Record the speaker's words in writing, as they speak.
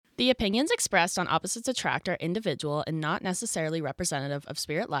The opinions expressed on Opposites Attract are individual and not necessarily representative of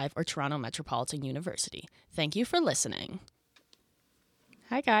Spirit Live or Toronto Metropolitan University. Thank you for listening.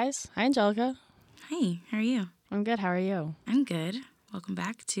 Hi, guys. Hi, Angelica. Hi, how are you? I'm good. How are you? I'm good. Welcome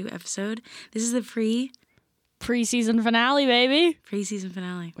back to episode. This is the Pre-season finale, baby. pre-season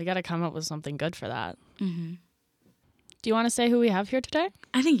finale. We got to come up with something good for that. Mm-hmm. Do you want to say who we have here today?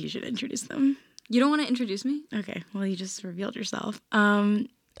 I think you should introduce them. You don't want to introduce me? Okay, well, you just revealed yourself.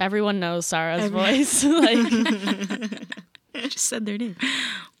 Everyone knows Sarah's voice. I just said their name.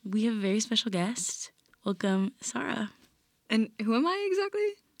 We have a very special guest. Welcome, Sarra. And who am I exactly?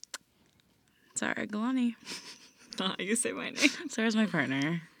 Sarra Galani. Oh, you say my name. Sarah's my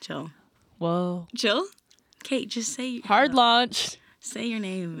partner. Chill. Whoa. Chill? Kate, just say... Hard launch. Say your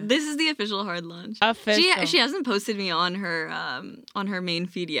name. This is the official hard launch. Official. She hasn't posted me on her main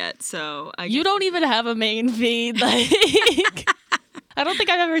feed yet, so You don't even have a main feed. Like, I don't think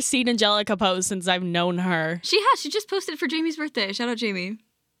I've ever seen Angelica post since I've known her. She has. She just posted for Jamie's birthday. Shout out Jamie.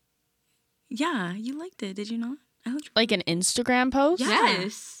 Yeah, you liked it, did you not? Like an Instagram post? Yeah.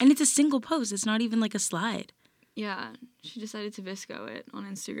 Yes. And it's a single post. It's not even like a slide. Yeah. She decided to Visco it on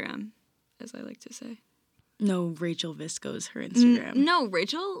Instagram, as I like to say. No, Rachel Visco's her Instagram. No,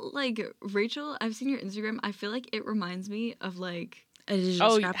 Rachel, I've seen your Instagram. I feel like it reminds me of like... A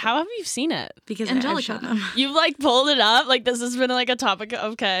digital scrapbook. How have you seen it? Because Angelica. I've shown them. You've like pulled it up? Like this has been like a topic?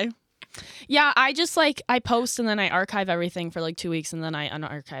 Okay. Yeah, I just like, I post and then I archive everything for like 2 weeks and then I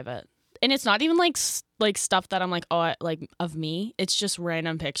unarchive it. And it's not even like stuff that I'm like, like of me. It's just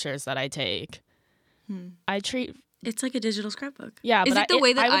random pictures that I take. I treat... It's like a digital scrapbook. Yeah, Is but it the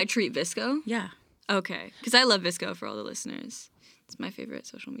way that I treat Visco? Yeah. Okay. Because I love Visco for all the listeners. It's my favorite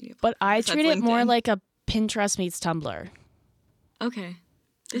social media But I besides treat it more LinkedIn. like a Pinterest meets Tumblr. Okay.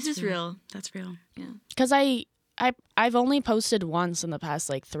 This is real. That's real. Yeah. Because I've only posted once in the past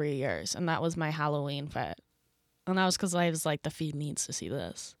like 3 years, and that was my Halloween fit. And that was because I was like, the feed needs to see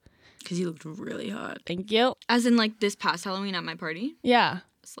this. Because you looked really hot. Thank you. As in like this past Halloween at my party? Yeah.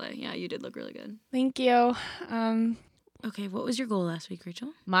 Slay. Yeah, you did look really good. Thank you. Okay, what was your goal last week,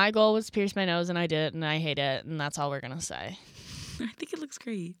 Rachel? My goal was to pierce my nose, and I did it, and I hate it, and that's all we're going to say. I think it looks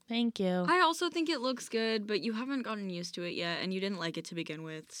great. Thank you. I also think it looks good, but you haven't gotten used to it yet, and you didn't like it to begin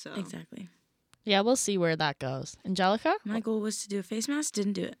with, so... Exactly. Yeah, we'll see where that goes. Angelica? My goal was to do a face mask.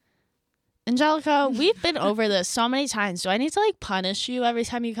 Didn't do it. Angelica, we've been over this so many times. Do I need to like punish you every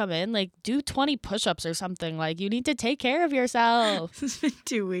time you come in? Like do 20 push-ups or something. Like you need to take care of yourself. It's been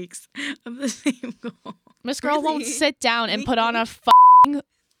 2 weeks of the same goal. This girl won't Really? sit down and put on a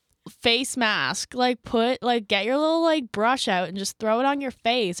face mask. Like get your little like brush out and just throw it on your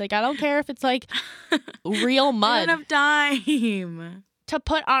face. Like I don't care if it's like real I mud don't have time. to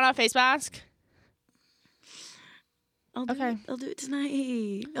put on a face mask. I'll do it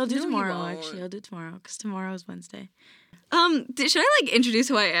tonight. I'll do No, you tomorrow, won't. actually. I'll do it tomorrow, because tomorrow is Wednesday. Should I like introduce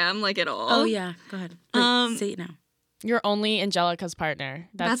who I am, like at all? Oh, yeah. Go ahead. Say it now. You're only Angelica's partner.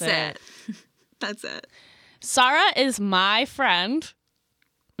 That's it. That's it. Sarra is my friend.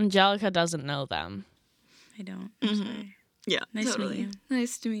 Angelica doesn't know them. I don't. I'm sorry. Yeah, Nice to meet totally. you.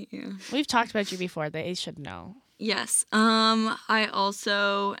 Nice to meet you. We've talked about you before. They should know. Yes. I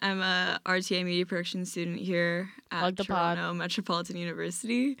also am a RTA media production student here Plug at the pod. Toronto Metropolitan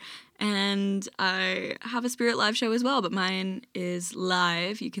University, and I have a Spirit Live show as well. But mine is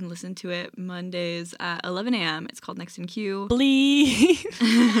live. You can listen to it Mondays at 11 a.m. It's called Next in Queue. Blee.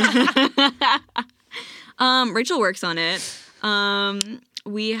 Rachel works on it.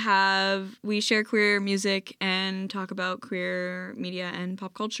 We share queer music and talk about queer media and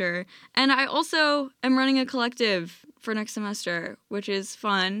pop culture. And I also am running a collective for next semester, which is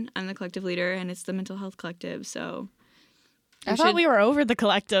fun. I'm the collective leader, and it's the Mental Health Collective, so... I thought we were over the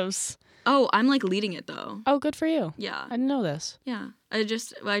collectives. Oh, I'm like leading it though. Oh, good for you. Yeah. I didn't know this. Yeah. I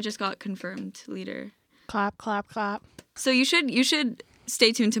just got confirmed leader. Clap, clap, clap. So you should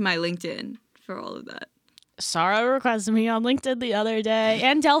stay tuned to my LinkedIn for all of that. Sarra requested me on LinkedIn the other day.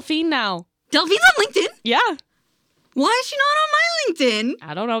 And Delphine now. Delphine's on LinkedIn? Yeah. Why is she not on my LinkedIn?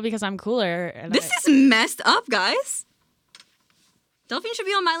 I don't know, because I'm cooler. And This is messed up, guys. Delphine should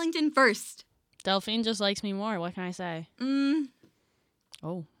be on my LinkedIn first. Delphine just likes me more. What can I say?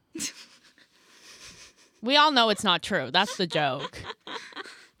 Oh. We all know it's not true. That's the joke.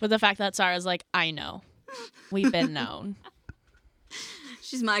 But the fact that Sarah's like, I know. We've been known.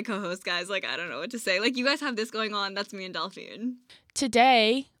 She's my co-host, guys. Like, I don't know what to say. Like, you guys have this going on. That's me and Delphine.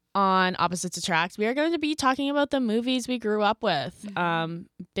 Today on Opposites Attract, we are going to be talking about the movies we grew up with.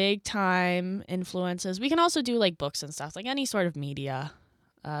 Big time influences. We can also do like books and stuff, like any sort of media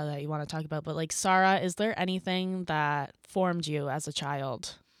that you want to talk about. But like, Sarra, is there anything that formed you as a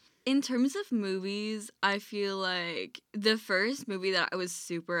child? In terms of movies, I feel like the first movie that I was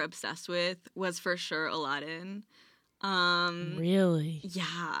super obsessed with was for sure Aladdin. Really?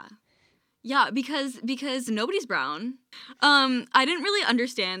 Yeah. Yeah, because nobody's brown. I didn't really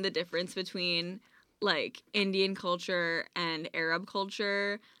understand the difference between like Indian culture and Arab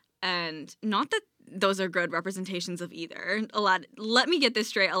culture, and not that those are good representations of either. Let me get this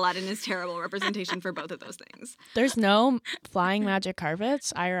straight. Aladdin is terrible representation for both of those things. There's no flying magic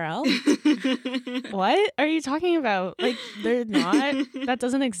carpets IRL? What are you talking about? Like, they're not? That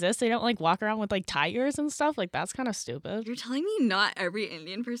doesn't exist? They don't, like, walk around with, like, tigers and stuff? Like, that's kind of stupid. You're telling me not every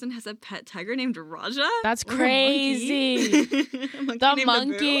Indian person has a pet tiger named Raja? That's Or a crazy. monkey? The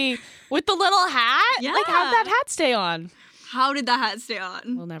monkey with the little hat? Yeah. Like, how'd that hat stay on? How did that hat stay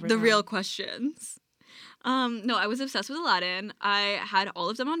on? We'll never the know. real questions. No, I was obsessed with Aladdin. I had all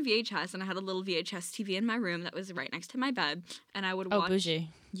of them on VHS, and I had a little VHS TV in my room that was right next to my bed, and I would watch. Oh, bougie.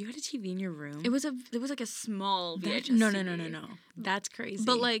 You had a TV in your room? It was like a small VHS. No. TV. That's crazy.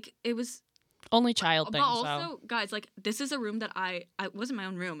 But like it was. Only child But thing, also, so. guys, like this is a room that I wasn't my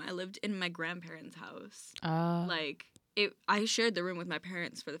own room. I lived in my grandparents' house. Like I shared the room with my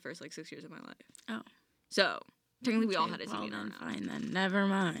parents for the first like 6 years of my life. Oh. So technically, we all had a TV well, in our then, house. fine then. Never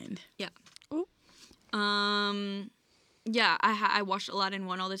mind. Yeah. Ooh. Yeah, I watched Aladdin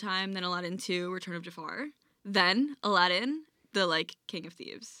 1 all the time, then Aladdin 2, Return of Jafar, then Aladdin, the, like, King of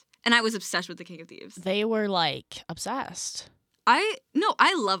Thieves. And I was obsessed with the King of Thieves. They were, like, obsessed. I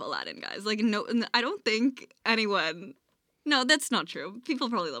love Aladdin, guys. Like, no, I don't think anyone... No, that's not true. People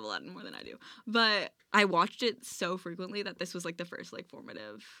probably love Aladdin more than I do. But I watched it so frequently that this was, like, the first, like,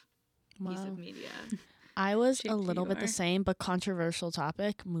 formative piece Wow. of media. I was a Shaped who little you bit the are. same, but controversial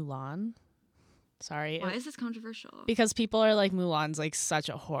topic, Mulan. Sorry. Why is this controversial? Because people are like, Mulan's like such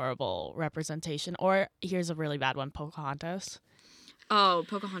a horrible representation. Or here's a really bad one, Pocahontas. Oh,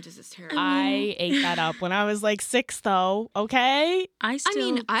 Pocahontas is terrible. I ate that up when I was like 6, though. Okay? I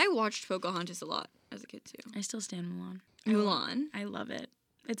mean, I watched Pocahontas a lot as a kid, too. I still stand Mulan. Mulan. I love it.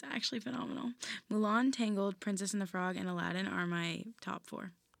 It's actually phenomenal. Mulan, Tangled, Princess and the Frog, and Aladdin are my top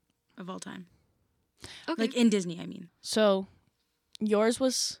 4 of all time. Okay. Like in Disney, I mean. So yours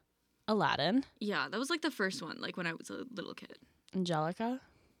was Aladdin, Yeah, that was like the first one, like when I was a little kid. Angelica.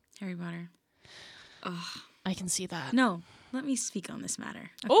 Harry Potter. Ugh. I can see that. No, let me speak on this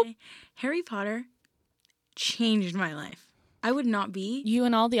matter. Okay? Oh. Harry Potter changed my life. I would not be You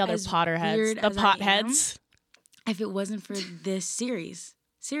and all the other As Potterheads, weird the as I am. potheads. if it wasn't for this series.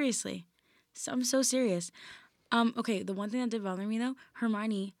 Seriously. So, I'm so serious. Okay, the one thing that did bother me though,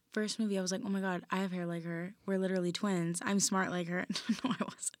 Hermione, first movie, I was like, oh my God, I have hair like her. We're literally twins. I'm smart like her. No, I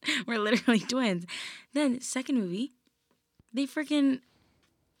wasn't. We're literally twins. Then second movie, they freaking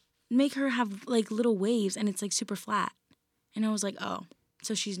make her have like little waves and it's like super flat. And I was like, oh,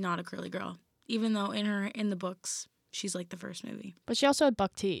 so she's not a curly girl. Even though in the books, she's like the first movie. But she also had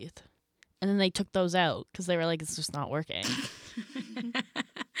buck teeth. And then they took those out because they were like, it's just not working.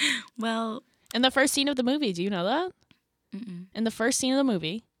 Well, In the first scene of the movie, do you know that? In the first scene of the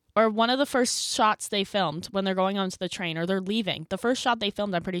movie, or one of the first shots they filmed when they're going onto the train or they're leaving, the first shot they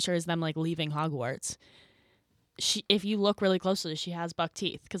filmed, I'm pretty sure, is them like leaving Hogwarts. If you look really closely, she has buck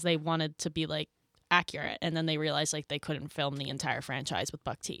teeth because they wanted to be like accurate, and then they realized like they couldn't film the entire franchise with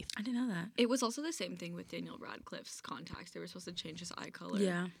buck teeth. I didn't know that. It was also the same thing with Daniel Radcliffe's contacts. They were supposed to change his eye color.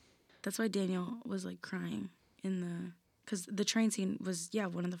 Yeah. That's why Daniel was like crying because the train scene was,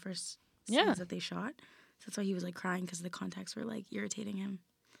 one of the first scenes that they shot. So that's why he was like crying because the contacts were like irritating him.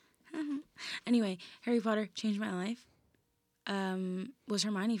 Anyway, Harry Potter changed my life. Was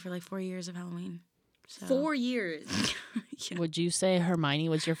Hermione for like 4 years of Halloween. So. 4 years. Yeah. Would you say Hermione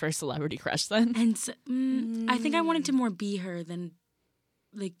was your first celebrity crush then? And so, I think I wanted to more be her than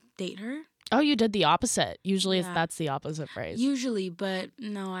like date her. Oh, you did the opposite. Usually Yeah. that's the opposite phrase. Usually, but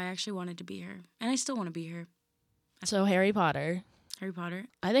no, I actually wanted to be her. And I still want to be her. So Harry Potter. Harry Potter.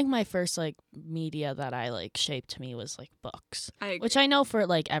 I think my first like media that I like shaped me was like books. I agree. Which I know for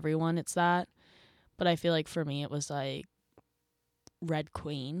like everyone it's that. But I feel like for me it was like Red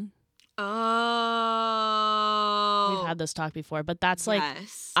Queen. Oh. We've had this talk before, but that's like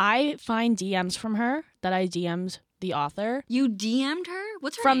Yes. I find DMs from her that I DM'd the author You DM'd her?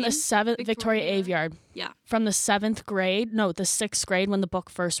 What's her from name? the Victoria Aveyard. Yeah. From the 7th grade, no, the 6th grade when the book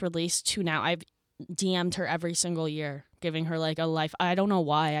first released to now. I've DM'd her every single year, giving her like a life. I don't know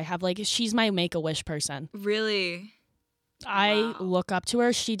why. I have like, she's my Make-A-Wish person. Really? I Wow. look up to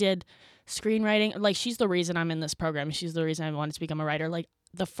her. She did screenwriting. Like, she's the reason I'm in this program. She's the reason I wanted to become a writer. Like,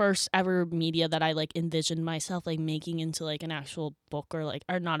 the first ever media that I like envisioned myself like making into like an actual book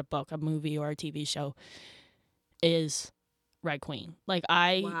or not a book, a movie or a TV show is Red Queen. Like,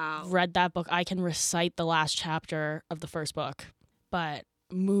 I Wow. read that book. I can recite the last chapter of the first book. But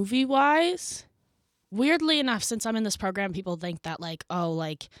movie-wise, weirdly enough, since I'm in this program, people think that, like, oh,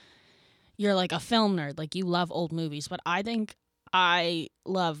 like, you're like a film nerd. Like, you love old movies. But I think I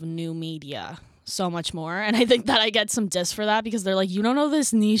love new media so much more. And I think that I get some diss for that because they're like, you don't know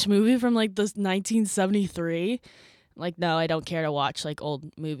this niche movie from, like, this 1973? Like, no, I don't care to watch, like,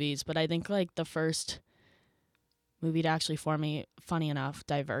 old movies. But I think, like, the first movie to actually form me, funny enough,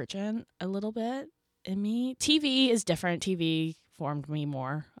 Divergent a little bit in me. TV is different. TV formed me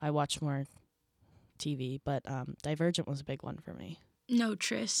more. I watch more TV, but Divergent was a big one for me. No,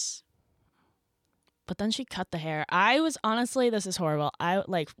 Tris. But then she cut the hair. I was honestly, this is horrible. I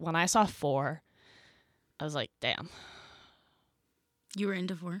like when I saw 4, I was like, damn. You were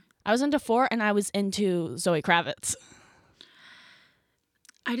into 4? I was into 4 and I was into Zoe Kravitz.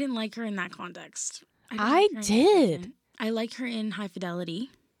 I didn't like her in that context. I did. I like her in High Fidelity.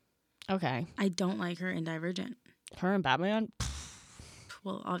 Okay. I don't like her in Divergent. Her and Batman?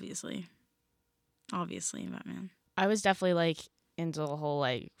 Well, obviously. Obviously in Batman. I was definitely like into the whole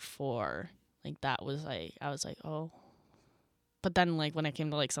like 4. Like that was like, I was like, oh. But then like when it came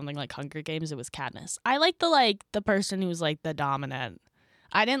to like something like Hunger Games, it was Katniss. I like the person who's like the dominant.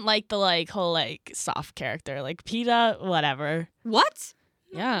 I didn't like the like whole like soft character. Like PETA, whatever. What?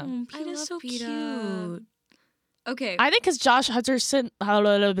 Yeah. Oh, I Peeta's love so PETA. cute. Okay. I think because Josh Hutcherson, a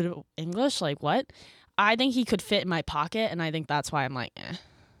little bit of English, like what? I think he could fit in my pocket, and I think that's why I'm like, eh.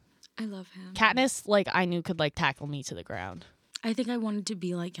 I love him. Katniss, like I knew could like tackle me to the ground. I think I wanted to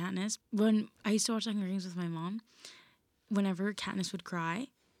be like Katniss. When I used to watch Hunger Games with my mom, whenever Katniss would cry,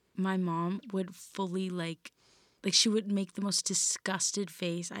 my mom would fully like she would make the most disgusted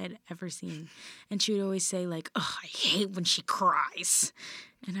face I had ever seen. And she would always say like, oh, I hate when she cries.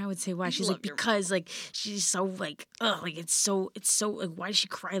 And I would say, why? She's like, because like she's so like, like it's so like, why does she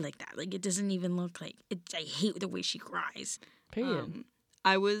cry like that? Like it doesn't even look like it. I hate the way she cries. Period.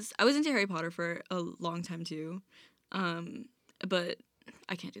 I was into Harry Potter for a long time too. But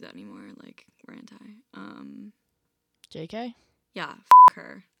I can't do that anymore. Like we're anti. JK? Yeah,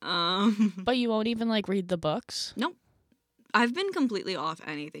 her. But you won't even like read the books? Nope. I've been completely off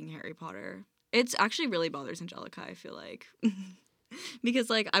anything Harry Potter. It's actually really bothers Angelica, I feel like. Because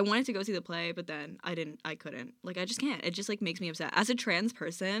like I wanted to go see the play, but then I couldn't. Like I just can't. It just like makes me upset. As a trans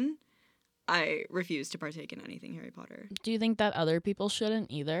person, I refuse to partake in anything Harry Potter. Do you think that other people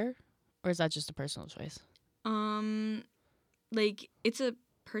shouldn't either? Or is that just a personal choice? Like it's a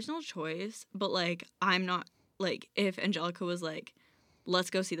personal choice, but like I'm not like if Angelica was like, let's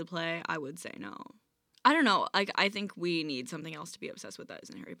go see the play, I would say no. I don't know. Like I think we need something else to be obsessed with that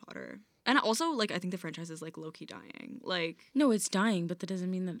isn't Harry Potter. And also like I think the franchise is like low-key dying. Like No, it's dying, but that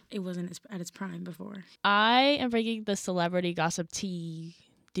doesn't mean that it wasn't at its prime before. I am bringing the celebrity gossip tea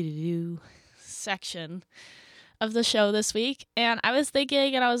section of the show this week. And I was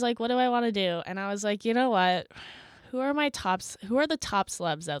thinking and I was like, what do I want to do? And I was like, you know what? Who are the top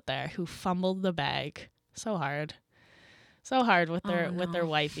celebs out there who fumbled the bag so hard? So hard with their with their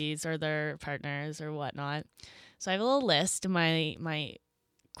wifeys or their partners or whatnot. So I have a little list of my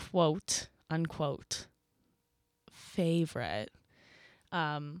quote unquote favorite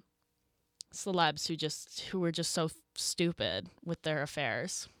celebs who were just so stupid with their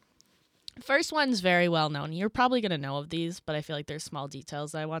affairs. First one's very well known. You're probably gonna know of these, but I feel like there's small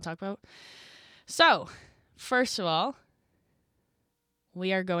details that I want to talk about. So, first of all,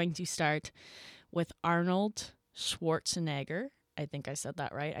 we are going to start with Arnold Schwarzenegger. I think I said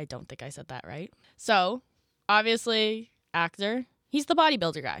that right. I don't think I said that right. So, obviously, actor. He's the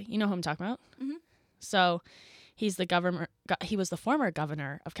bodybuilder guy. You know who I'm talking about? Mm-hmm. So, he's the governor. He was the former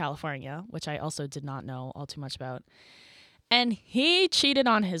governor of California, which I also did not know all too much about. And he cheated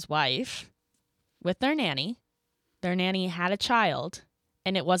on his wife with their nanny. Their nanny had a child.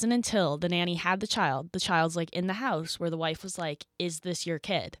 And it wasn't until the nanny had the child's like in the house where the wife was like, is this your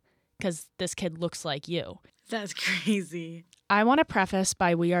kid? Because this kid looks like you. That's crazy. I want to preface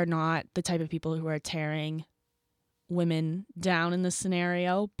by we are not the type of people who are tearing women down in this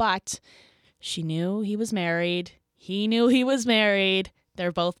scenario, but she knew he was married. He knew he was married.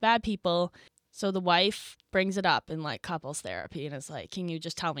 They're both bad people. So the wife brings it up in like couples therapy and is like, can you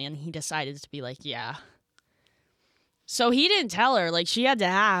just tell me? And he decided to be like, yeah. So he didn't tell her. Like, she had to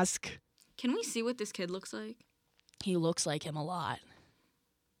ask. Can we see what this kid looks like? He looks like him a lot.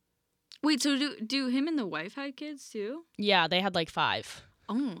 Wait, so do him and the wife had kids too? Yeah, they had like 5.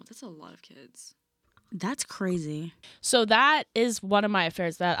 Oh, that's a lot of kids. That's crazy. So that is one of my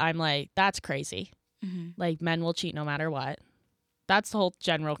affairs that I'm like, that's crazy. Mm-hmm. Like, men will cheat no matter what. That's the whole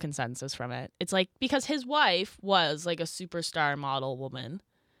general consensus from it. It's like, because his wife was like a superstar model woman.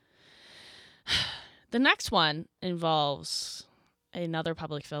 The next one involves another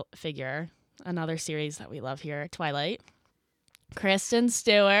public figure, another series that we love here, Twilight. Kristen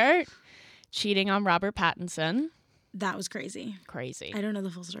Stewart cheating on Robert Pattinson. That was crazy. Crazy. I don't know the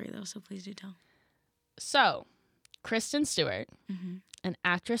full story, though, so please do tell. So, Kristen Stewart, Mm-hmm. an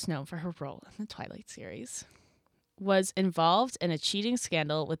actress known for her role in the Twilight series, was involved in a cheating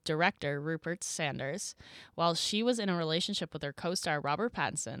scandal with director Rupert Sanders while she was in a relationship with her co-star Robert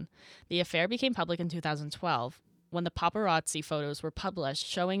Pattinson. The affair became public in 2012 when the paparazzi photos were published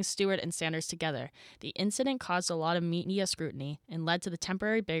showing Stewart and Sanders together. The incident caused a lot of media scrutiny and led to the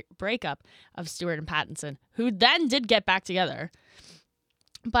temporary breakup of Stewart and Pattinson, who then did get back together.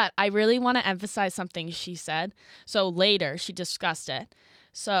 But I really want to emphasize something she said. So later, she discussed it.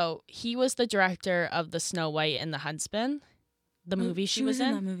 So he was the director of the Snow White and the Huntsman, the movie she was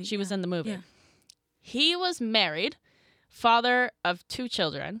in. That movie. She was in the movie. Yeah. He was married, father of 2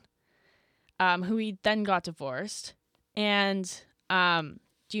 children, who he then got divorced. And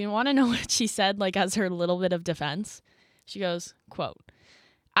do you want to know what she said, like as her little bit of defense? She goes, quote,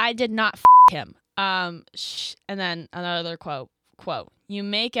 "I did not him." And then another quote, "You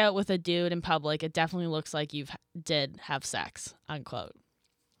make out with a dude in public, it definitely looks like you did have sex," unquote.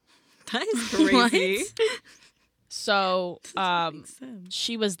 That is crazy. So Makes sense.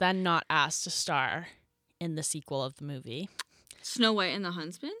 she was then not asked to star in the sequel of the movie. Snow White and the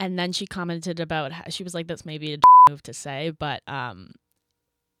Huntsman? And then she commented about how she was like, "That's maybe a move to say, but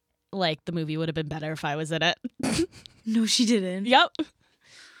like the movie would have been better if I was in it." No, she didn't. Yep.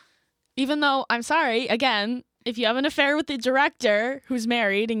 Even though, I'm sorry, again, if you have an affair with the director who's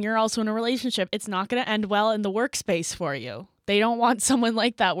married and you're also in a relationship, it's not going to end well in the workspace for you. They don't want someone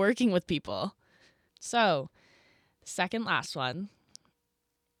like that working with people. So, second last one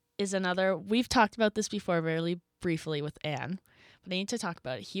is another, we've talked about this before very briefly with Anne, but I need to talk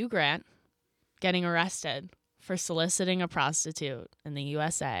about it. Hugh Grant getting arrested for soliciting a prostitute in the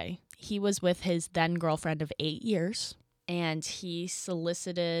USA. He was with his then girlfriend of 8 years, and he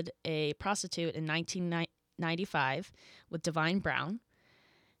solicited a prostitute in 1995 with Divine Brown,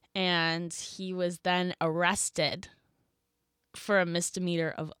 and he was then arrested for a misdemeanor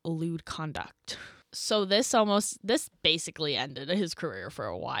of lewd conduct. So this basically ended his career for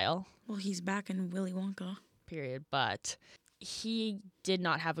a while. Well, he's back in Willy Wonka. Period. But he did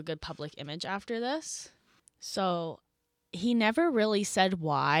not have a good public image after this. So he never really said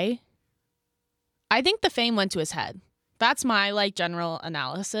why. I think the fame went to his head. That's my like general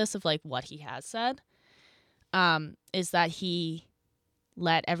analysis of like what he has said. Is that he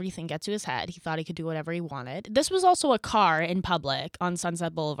let everything get to his head. He thought he could do whatever he wanted. This was also a car in public on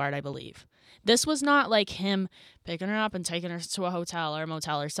Sunset Boulevard, I believe. This was not like him picking her up and taking her to a hotel or a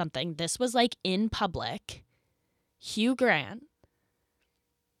motel or something. This was like in public. Hugh Grant.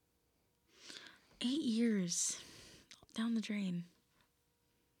 8 years. Down the drain.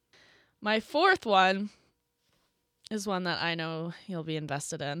 My fourth one is one that I know you'll be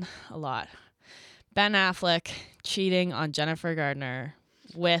invested in a lot. Ben Affleck cheating on Jennifer Gardner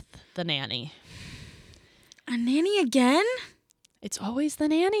with the nanny. A nanny again? It's always the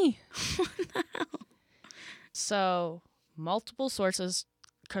nanny. So, multiple sources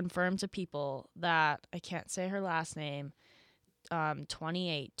confirmed to people that, I can't say her last name,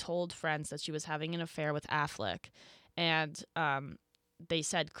 28, told friends that she was having an affair with Affleck. And they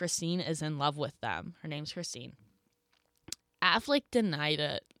said Christine is in love with them. Her name's Christine. Affleck denied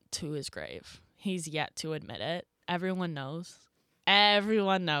it to his grave. He's yet to admit it. Everyone knows.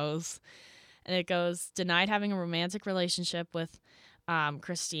 Everyone knows. And it goes, denied having a romantic relationship with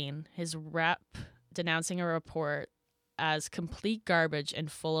Christine. His rep denouncing a report as complete garbage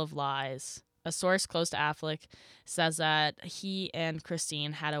and full of lies. A source close to Affleck says that he and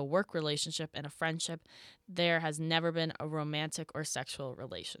Christine had a work relationship and a friendship. There has never been a romantic or sexual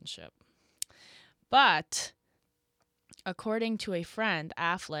relationship. But according to a friend,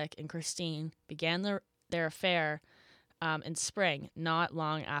 Affleck and Christine began their affair in spring, not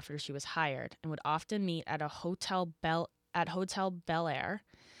long after she was hired, and would often meet at Hotel Bel Air.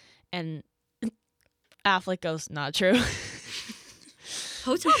 And Affleck goes, "Not true."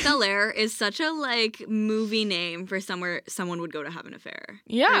 Hotel Bel Air is such a like movie name for somewhere someone would go to have an affair.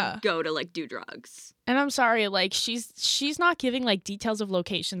 Yeah. Or go to like do drugs. And I'm sorry, like she's not giving like details of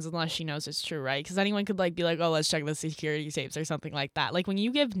locations unless she knows it's true, right? Because anyone could like be like, "Oh, let's check the security tapes" or something like that. Like when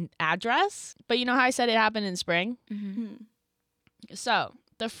you give address, but you know how I said it happened in spring? Mm-hmm. So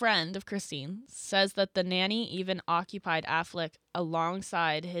the friend of Christine says that the nanny even occupied Affleck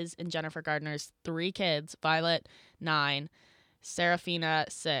alongside his and Jennifer Gardner's 3 kids, Violet, 9, Serafina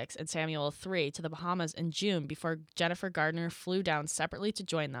 6, and Samuel 3 to the Bahamas in June before Jennifer Gardner flew down separately to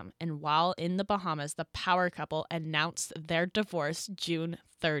join them. And while in the Bahamas, the power couple announced their divorce June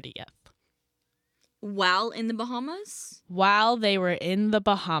 30th. While in the Bahamas? While they were in the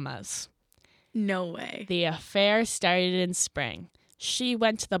Bahamas. No way. The affair started in spring. She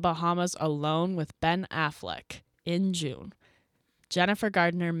went to the Bahamas alone with Ben Affleck in June. Jennifer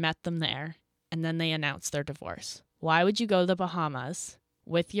Gardner met them there, and then they announced their divorce. Why would you go to the Bahamas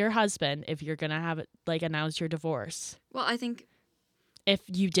with your husband if you're going to have it, like, announce your divorce? Well, I think... If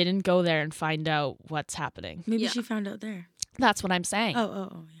you didn't go there and find out what's happening. Maybe Yeah. she found out there. That's what I'm saying.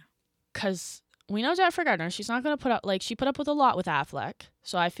 Oh, yeah. Because we know Jennifer Gardner, she's not going to put up, like, she put up with a lot with Affleck.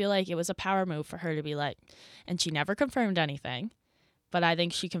 So I feel like it was a power move for her to be like, and she never confirmed anything. But I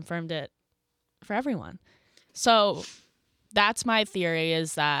think she confirmed it for everyone. So that's my theory,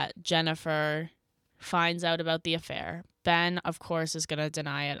 is that Jennifer finds out about the affair. Ben, of course, is going to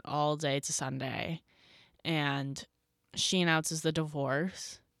deny it all day to Sunday. And she announces the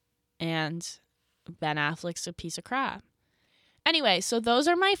divorce. And Ben Affleck's a piece of crap. Anyway, so those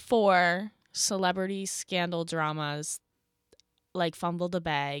are my 4 celebrity scandal dramas, like Fumbled the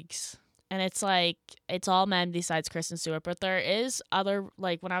Bags. And it's like, it's all men besides Kristen Stewart. But there is other,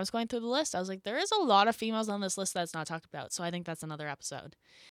 like, when I was going through the list, I was like, there is a lot of females on this list that's not talked about. So I think that's another episode.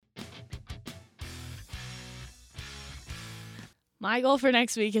 My goal for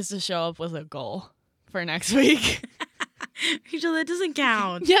next week is to show up with a goal for next week. Rachel, that doesn't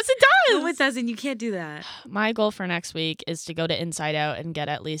count. Yes, it does. No, it doesn't. You can't do that. My goal for next week is to go to Inside Out and get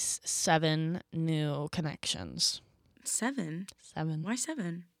at least 7 new connections. 7? 7. Why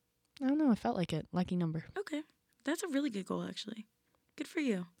 7? I don't know. I felt like it. Lucky number. Okay. That's a really good goal, actually. Good for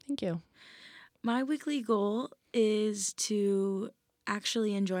you. Thank you. My weekly goal is to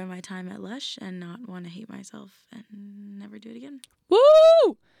actually enjoy my time at Lush and not want to hate myself and never do it again.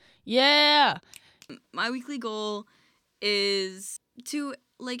 Woo! Yeah. My weekly goal is to,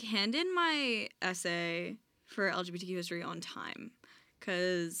 like, hand in my essay for LGBTQ history on time.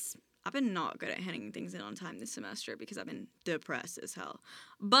 Because I've been not good at handing things in on time this semester because I've been depressed as hell.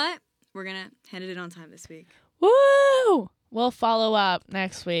 But we're going to hand it in on time this week. Woo! We'll follow up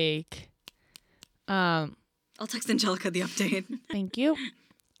next week. I'll text Angelica the update. Thank you.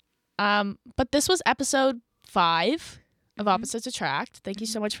 But this was episode 5 of Opposites Attract. Thank you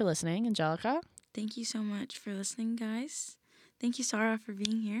so much for listening, Angelica. Thank you so much for listening, guys. Thank you, Sarra, for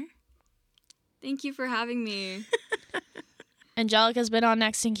being here. Thank you for having me. Angelica's been on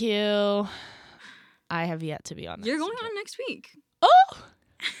Next in Queue. I have yet to be on. You're going on next week. Oh!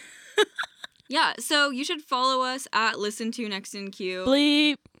 Yeah, so you should follow us at Listen to Next in Queue.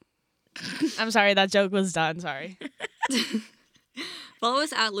 Bleep. I'm sorry, that joke was done. Sorry. Follow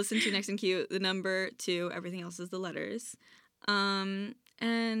us at Listen to Next in Queue. The number 2, everything else is the letters.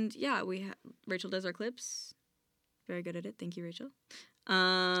 And yeah, Rachel does our clips. Very good at it. Thank you, Rachel.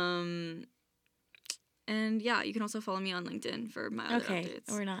 And yeah, you can also follow me on LinkedIn for my other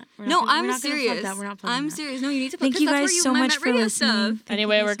updates. We're not. No, I'm not gonna serious. plug that. We're not plugging I'm that. serious. No, you need to plug. Thank you that's guys where so my much Met for Radio listening. stuff.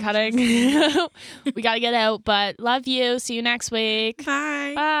 Anyway, we're cutting. We got to get out, but love you. See you next week.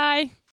 Bye. Bye.